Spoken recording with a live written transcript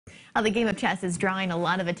The game of chess is drawing a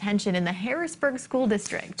lot of attention in the Harrisburg School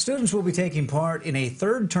District. Students will be taking part in a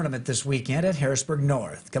third tournament this weekend at Harrisburg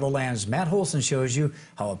North. Kettleland's Matt Holson shows you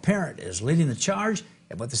how a parent is leading the charge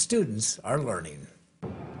and what the students are learning.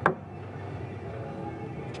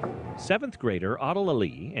 Seventh grader Adil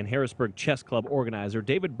Ali and Harrisburg Chess Club organizer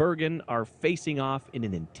David Bergen are facing off in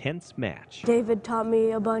an intense match. David taught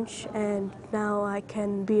me a bunch, and now I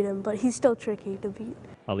can beat him, but he's still tricky to beat.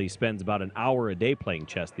 Ali spends about an hour a day playing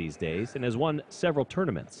chess these days and has won several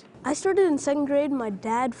tournaments. I started in second grade. My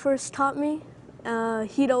dad first taught me.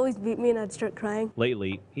 He'd always beat me and I'd start crying.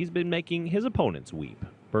 Lately, he's been making his opponents weep.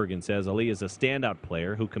 Bergen says Ali is a standout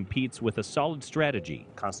player who competes with a solid strategy.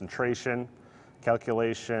 Concentration,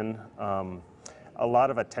 calculation, a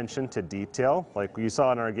lot of attention to detail. Like you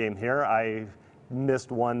saw in our game here, I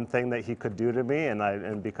missed one thing that he could do to me,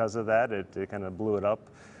 and because of that, it kind of blew it up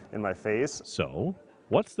in my face. So,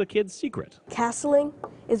 what's the kid's secret? Castling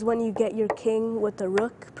is when you get your king with the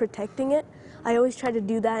rook protecting it. I always try to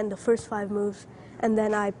do that in the first 5 moves, and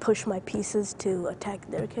then I push my pieces to attack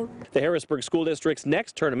their king. The Harrisburg School District's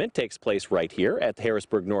next tournament takes place right here at the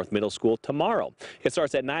Harrisburg North Middle School tomorrow. It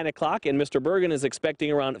starts at 9 o'clock, and Mr. Bergen is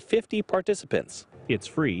expecting around 50 participants. It's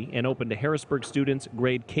free and open to Harrisburg students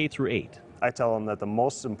grade K through 8. I tell them that the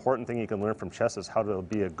most important thing you can learn from chess is how to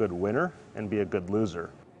be a good winner and be a good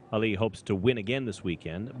loser. Ali hopes to win again this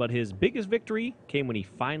weekend, but his biggest victory came when he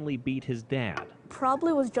finally beat his dad.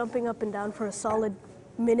 Probably was jumping up and down for a solid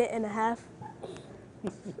minute and a half.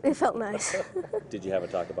 It felt nice. Did you have a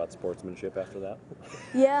talk about sportsmanship after that?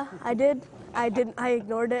 Yeah, I did. I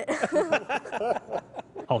ignored it.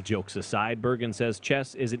 All jokes aside, Bergen says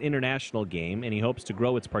chess is an international game and he hopes to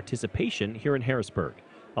grow its participation here in Harrisburg.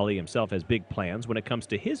 Ali himself has big plans when it comes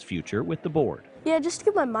to his future with the board. Yeah, just to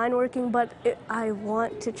get my mind working, but I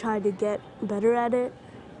want to try to get better at it.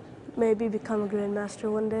 Maybe become a grandmaster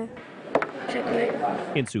one day.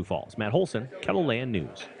 Checkmate. In Sioux Falls, Matt Holson, Kettleland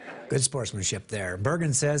News. Good sportsmanship there.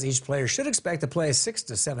 Bergen says each player should expect to play 6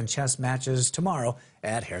 to 7 chess matches tomorrow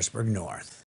at Harrisburg North.